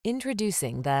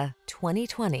Introducing the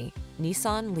 2020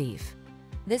 Nissan Leaf.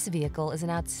 This vehicle is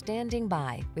an outstanding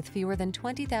buy with fewer than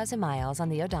 20,000 miles on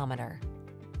the odometer.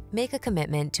 Make a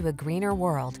commitment to a greener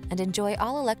world and enjoy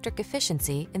all-electric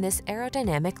efficiency in this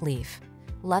aerodynamic Leaf.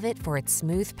 Love it for its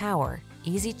smooth power,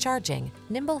 easy charging,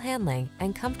 nimble handling,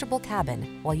 and comfortable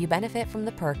cabin, while you benefit from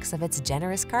the perks of its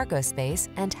generous cargo space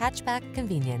and hatchback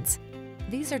convenience.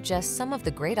 These are just some of the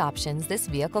great options this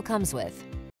vehicle comes with: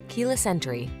 keyless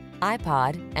entry,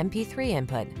 iPod, MP3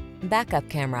 input, backup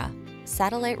camera,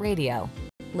 satellite radio,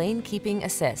 lane keeping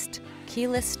assist,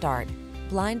 keyless start,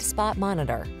 blind spot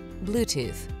monitor,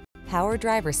 Bluetooth, power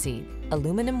driver seat,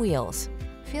 aluminum wheels.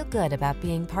 Feel good about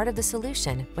being part of the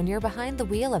solution when you're behind the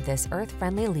wheel of this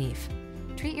earth-friendly Leaf.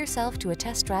 Treat yourself to a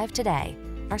test drive today.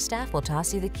 Our staff will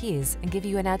toss you the keys and give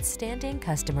you an outstanding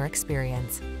customer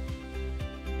experience.